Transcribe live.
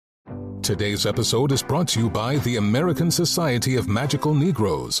Today's episode is brought to you by the American Society of Magical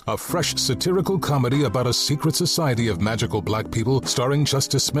Negroes, a fresh satirical comedy about a secret society of magical black people starring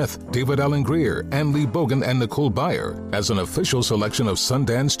Justice Smith, David Alan Grier, Ann Lee Bogan, and Nicole Byer. As an official selection of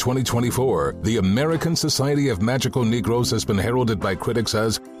Sundance 2024, the American Society of Magical Negroes has been heralded by critics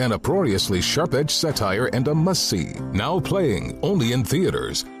as an uproariously sharp-edged satire and a must-see. Now playing only in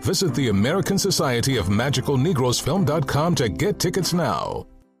theaters. Visit the American Society of Magical Negroes Film.com to get tickets now.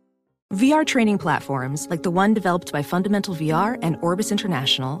 VR training platforms, like the one developed by Fundamental VR and Orbis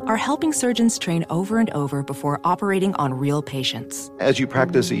International, are helping surgeons train over and over before operating on real patients. As you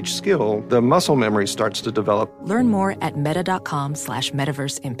practice each skill, the muscle memory starts to develop. Learn more at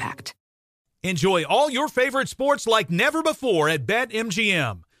meta.com/metaverseimpact. Enjoy all your favorite sports like never before at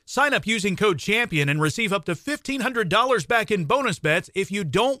BetMGM. Sign up using code CHAMPION and receive up to $1,500 back in bonus bets if you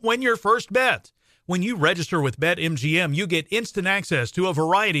don't win your first bet. When you register with BetMGM, you get instant access to a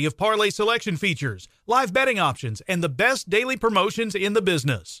variety of parlay selection features, live betting options, and the best daily promotions in the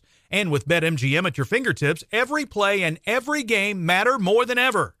business. And with BetMGM at your fingertips, every play and every game matter more than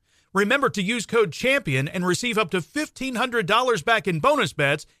ever. Remember to use code CHAMPION and receive up to $1,500 back in bonus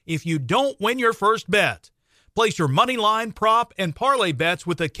bets if you don't win your first bet. Place your money line, prop, and parlay bets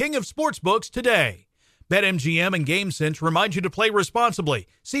with the king of sportsbooks today. BetMGM and GameSense remind you to play responsibly.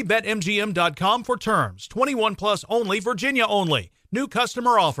 See BetMGM.com for terms. 21 plus only, Virginia only. New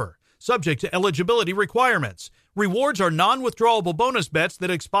customer offer. Subject to eligibility requirements. Rewards are non-withdrawable bonus bets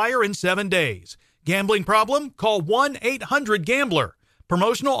that expire in 7 days. Gambling problem? Call 1-800-GAMBLER.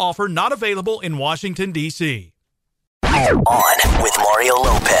 Promotional offer not available in Washington, D.C. On with Mario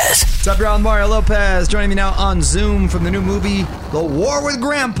Lopez. What's up, y'all? Mario Lopez joining me now on Zoom from the new movie, The War with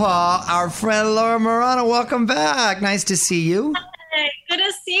Grandpa. Our friend Laura Marano, welcome back. Nice to see you. Hey, good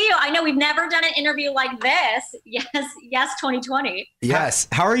to see you. I know we've never done an interview like this. Yes, 2020. Yes.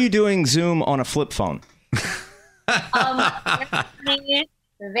 How are you doing Zoom on a flip phone?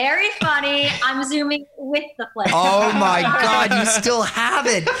 Very funny. I'm zooming with the flip. Oh my God, you still have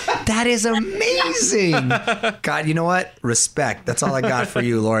it. That is amazing. God, you know what? Respect. That's all I got for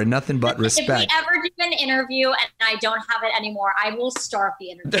you, Laura. Nothing but respect. If we ever do an interview and I don't have it anymore, I will start the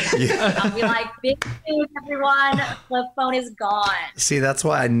interview. I'll be like, big news, everyone. Flip phone is gone. See, that's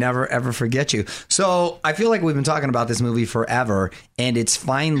why I never, ever forget you. So I feel like we've been talking about this movie forever, and it's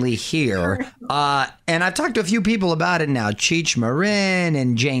finally here. And I've talked to a few people about it now. Cheech Marin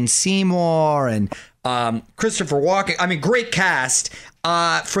and Jane Seymour and Christopher Walken. I mean, great cast.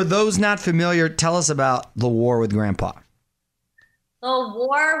 For those not familiar, tell us about The War with Grandpa. The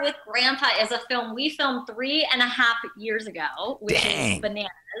War with Grandpa is a film we filmed 3.5 years ago, which is bananas.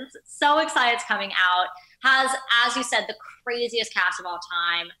 So excited it's coming out. Has, as you said, the craziest cast of all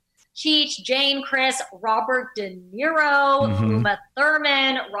time. Cheech, Jane, Chris, Robert De Niro, Uma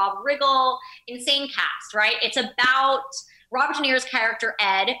Thurman, Rob Riggle. Insane cast, right? It's about Robert De Niro's character,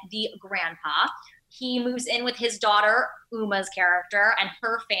 Ed, the grandpa. He moves in with his daughter, Uma's character, and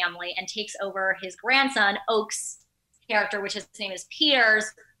her family, and takes over his grandson, Oak's character, which his name is Peter's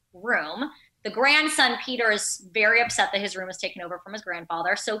room. The grandson, Peter, is very upset that his room is taken over from his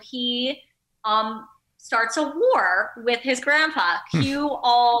grandfather. So he starts a war with his grandpa. Cue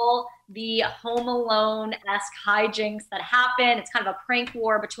all the Home Alone-esque hijinks that happen. It's kind of a prank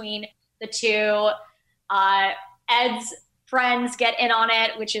war between the two. Ed's friends get in on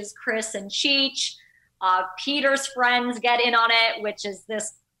it, which is Chris and Cheech. Peter's friends get in on it, which is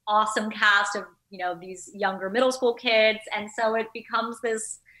this awesome cast of, these younger middle school kids. And so it becomes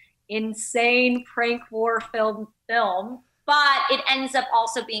this insane prank war film. But it ends up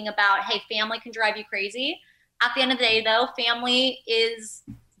also being about, hey, family can drive you crazy. At the end of the day, though, family is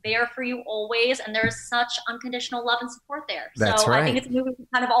there for you always, and there's such unconditional love and support there. That's right. I think it's a movie we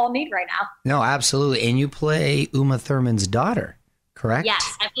kind of all need right now. No, absolutely. And you play Uma Thurman's daughter, correct?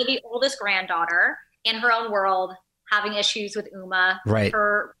 Yes, I play the oldest granddaughter in her own world, having issues with Uma. Right.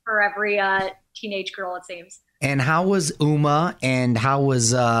 For every teenage girl, it seems. And how was Uma and how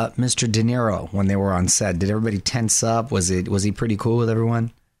was Mr. De Niro when they were on set? Did everybody tense up? Was he pretty cool with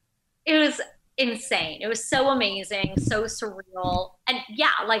everyone? It was insane. It was so amazing, so surreal, and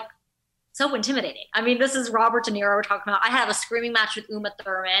so intimidating. I mean, this is Robert De Niro we're talking about. I had a screaming match with Uma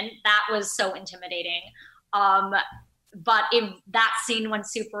Thurman. That was so intimidating. But that scene went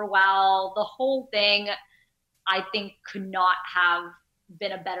super well. The whole thing, I think, could not have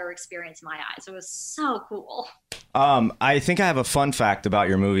been a better experience in my eyes. It was so cool. I think I have a fun fact about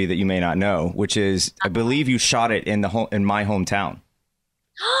your movie that you may not know, which is I believe you shot it in my hometown.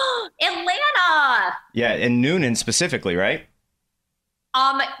 Atlanta. Yeah, in Noonan specifically, right?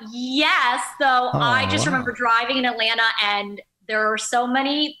 Yes, though I just remember driving in Atlanta and there are so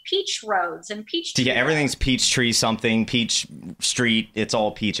many peach roads and peach trees. Yeah, everything's peach tree something, peach street. It's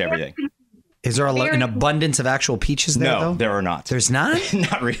all peach everything. Is there an abundance of actual peaches there, though? No, there are not. There's not?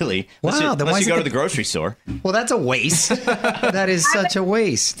 Not really. Wow. Unless you go to the grocery store. Well, that's a waste. That is such a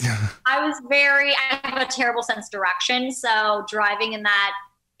waste. I have a terrible sense of direction. So driving in that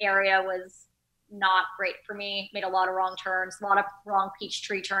area was not great for me. Made a lot of wrong turns, a lot of wrong peach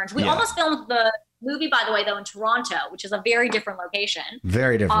tree turns. We almost filmed the movie, by the way, though, in Toronto, which is a very different location.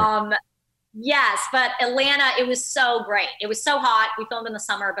 Very different. Yes, but Atlanta, it was so great. It was so hot. We filmed in the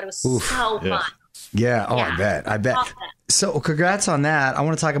summer, but it was so fun. Yeah. Oh, yeah. I bet. So congrats on that. I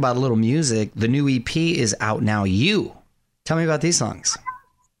want to talk about a little music. The new EP is out now. Tell me about these songs.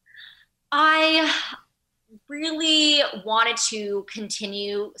 I really wanted to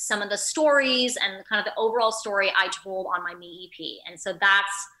continue some of the stories and kind of the overall story I told on my Me EP. And so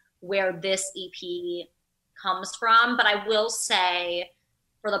that's where this EP comes from. But I will say,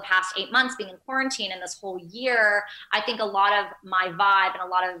 for the past 8 months being in quarantine and this whole year, I think a lot of my vibe and a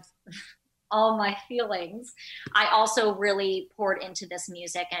lot of all my feelings, I also really poured into this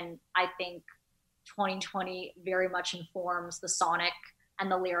music. And I think 2020 very much informs the sonic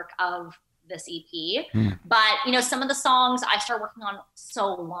and the lyric of this EP. But, some of the songs I started working on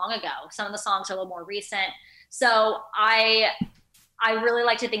so long ago. Some of the songs are a little more recent. So I really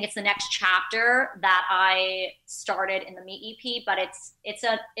like to think it's the next chapter that I started in the Me EP, but it's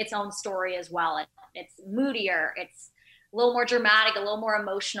its own story as well. It's moodier. It's a little more dramatic, a little more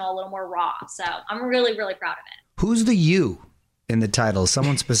emotional, a little more raw. So I'm really, really proud of it. Who's the you in the title?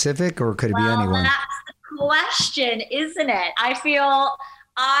 Someone specific, or could it be anyone? That's the question, isn't it? I feel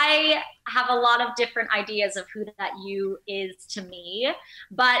I have a lot of different ideas of who that you is to me,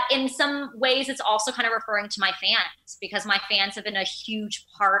 but in some ways it's also kind of referring to my fans, because my fans have been a huge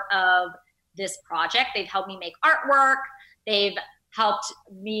part of this project. They've helped me make artwork. They've helped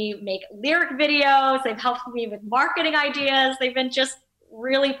me make lyric videos. They've helped me with marketing ideas. They've been just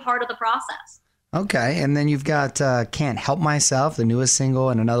really part of the process. Okay. And then you've got Can't Help Myself, the newest single,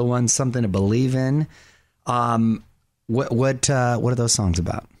 and another one, Something to Believe In. What are those songs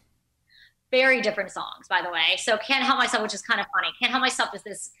about? Very different songs, by the way. So Can't Help Myself, which is kind of funny. Can't Help Myself is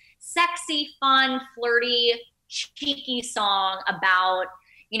this sexy, fun, flirty, cheeky song about,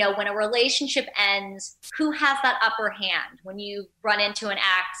 when a relationship ends, who has that upper hand when you run into an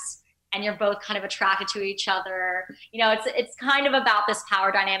ex and you're both kind of attracted to each other. It's kind of about this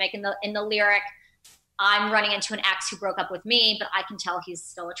power dynamic. In the lyric, I'm running into an ex who broke up with me, but I can tell he's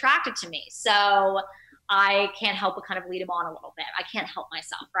still attracted to me. So I can't help but kind of lead him on a little bit. I can't help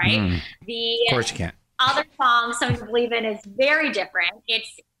myself, right? Of course you can't. Other song, Something to Believe In, is very different.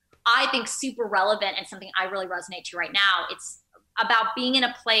 It's, I think, super relevant and something I really resonate to right now. It's about being in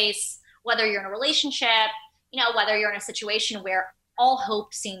a place, whether you're in a relationship, whether you're in a situation where all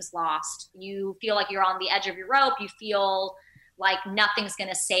hope seems lost. You feel like you're on the edge of your rope. You feel like nothing's going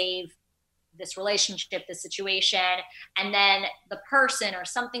to save this relationship, this situation. And then the person or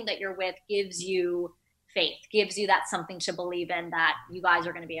something that you're with gives you faith, gives you that something to believe in, that you guys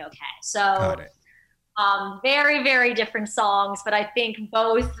are going to be okay. So very, very different songs, but I think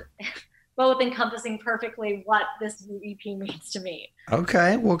both encompassing perfectly what this EP means to me.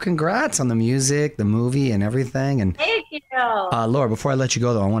 Okay. Well, congrats on the music, the movie, and everything. And thank you. Laura, before I let you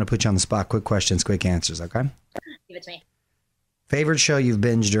go, though, I want to put you on the spot. Quick questions, quick answers, okay? Give it to me. Favorite show you've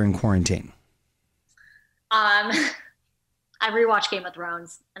binged during quarantine? I rewatched Game of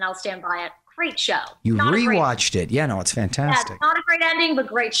Thrones, and I'll stand by it. Great show. You rewatched it. Yeah, no, it's fantastic. Yeah, not a great ending, but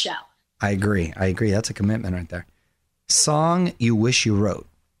great show. I agree. That's a commitment right there. Song you wish you wrote?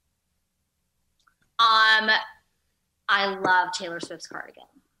 I love Taylor Swift's Cardigan.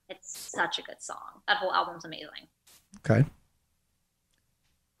 It's such a good song. That whole album's amazing. Okay.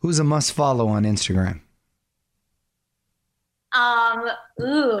 Who's a must follow on Instagram?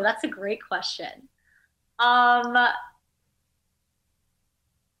 That's a great question. That's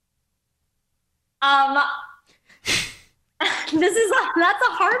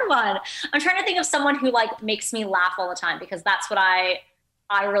a hard one. I'm trying to think of someone who makes me laugh all the time, because that's what I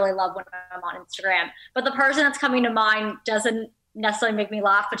really love when I'm on Instagram. But the person that's coming to mind doesn't necessarily make me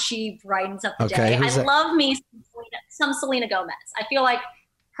laugh, but she brightens up the day. I love me some Selena Gomez. I feel like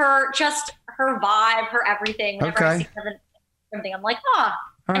her vibe, her everything. Whenever I see something, I'm like,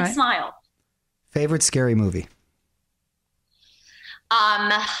 and smile. Favorite scary movie?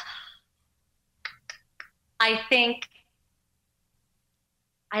 I think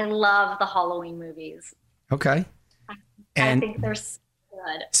I love the Halloween movies. Okay. I think they're so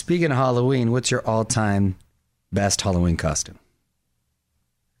good. Speaking of Halloween, what's your all-time best Halloween costume?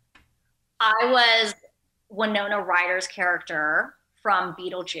 I was Winona Ryder's character from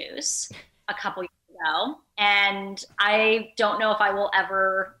Beetlejuice a couple years ago. And I don't know if I will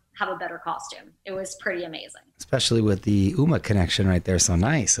ever have a better costume. It was pretty amazing. Especially with the Uma connection right there. So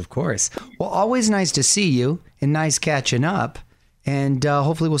nice, of course. Well, always nice to see you and nice catching up. And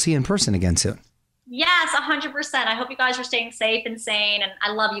hopefully we'll see you in person again soon. Yes, 100%. I hope you guys are staying safe and sane. And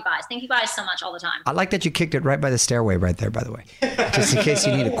I love you guys. Thank you guys so much all the time. I like that you kicked it right by the stairway right there, by the way. Just in case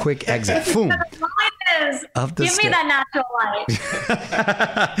you need a quick exit. Boom. Give me that natural light.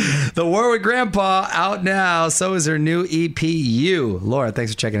 The War with Grandpa out now. So is her new EP, You. Laura,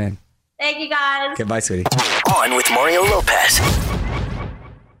 thanks for checking in. Thank you, guys. Okay, bye, sweetie. On with Mario Lopez.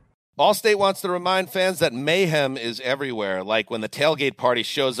 Allstate wants to remind fans that mayhem is everywhere, like when the tailgate party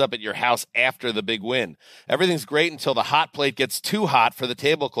shows up at your house after the big win. Everything's great until the hot plate gets too hot for the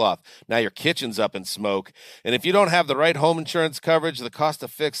tablecloth. Now your kitchen's up in smoke. And if you don't have the right home insurance coverage, the cost to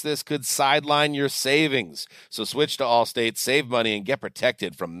fix this could sideline your savings. So switch to Allstate, save money, and get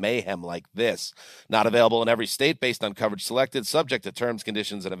protected from mayhem like this. Not available in every state based on coverage selected, subject to terms,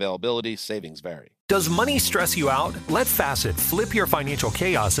 conditions, and availability. Savings vary. Does money stress you out? Let Facet flip your financial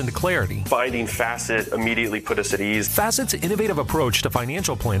chaos into clarity. Finding Facet immediately put us at ease. Facet's innovative approach to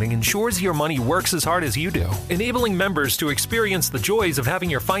financial planning ensures your money works as hard as you do, enabling members to experience the joys of having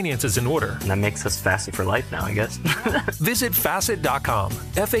your finances in order. And that makes us Facet for life now, I guess. Visit Facet.com,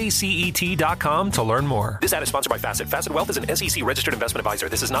 FACET.com to learn more. This ad is sponsored by Facet. Facet Wealth is an SEC registered investment advisor.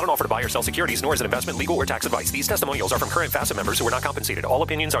 This is not an offer to buy or sell securities, nor is it investment, legal, or tax advice. These testimonials are from current Facet members who are not compensated. All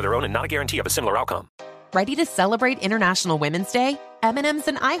opinions are their own and not a guarantee of a similar outcome. Ready to celebrate International Women's Day? M&M's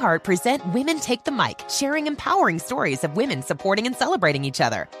and iHeart present Women Take the Mic, sharing empowering stories of women supporting and celebrating each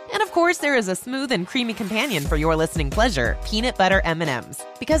other. And of course, there is a smooth and creamy companion for your listening pleasure, peanut butter M&M's.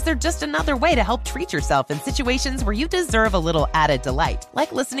 Because they're just another way to help treat yourself in situations where you deserve a little added delight,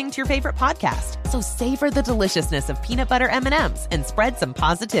 like listening to your favorite podcast. So savor the deliciousness of peanut butter M&M's and spread some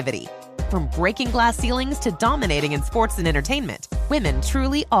positivity. From breaking glass ceilings to dominating in sports and entertainment, women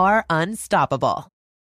truly are unstoppable.